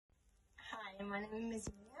My name is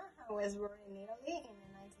Mia. I was born in Italy in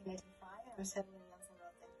 1985. I'm 7 months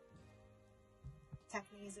old.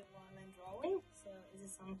 Technique is a one-line drawing, so is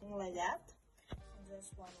it something like that? And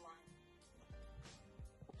just one line.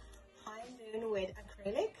 I'm doing with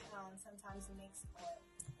acrylic, sometimes mixed oil.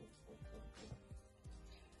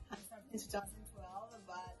 I started in 2012,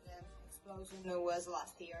 but the explosion was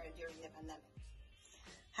last year during the pandemic.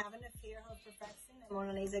 Having a fear of perfection, and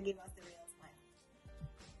Mona Lisa gave us the real smile.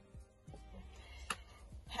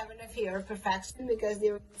 Having a fear of perfection because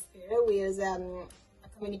during this period we use a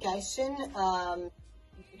communication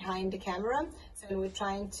behind the camera, so we're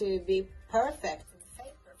trying to be perfect,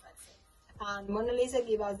 fake perfection. And Mona Lisa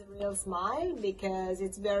gave us the real smile because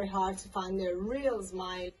it's very hard to find the real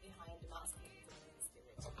smile behind the mask.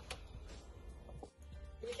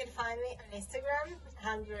 You can find me on Instagram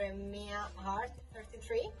under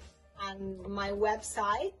MiaHeart33 and my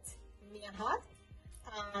website MiaHeart.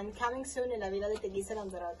 And coming soon in La Villa de Teguisa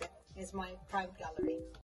Lanzarote is my private gallery.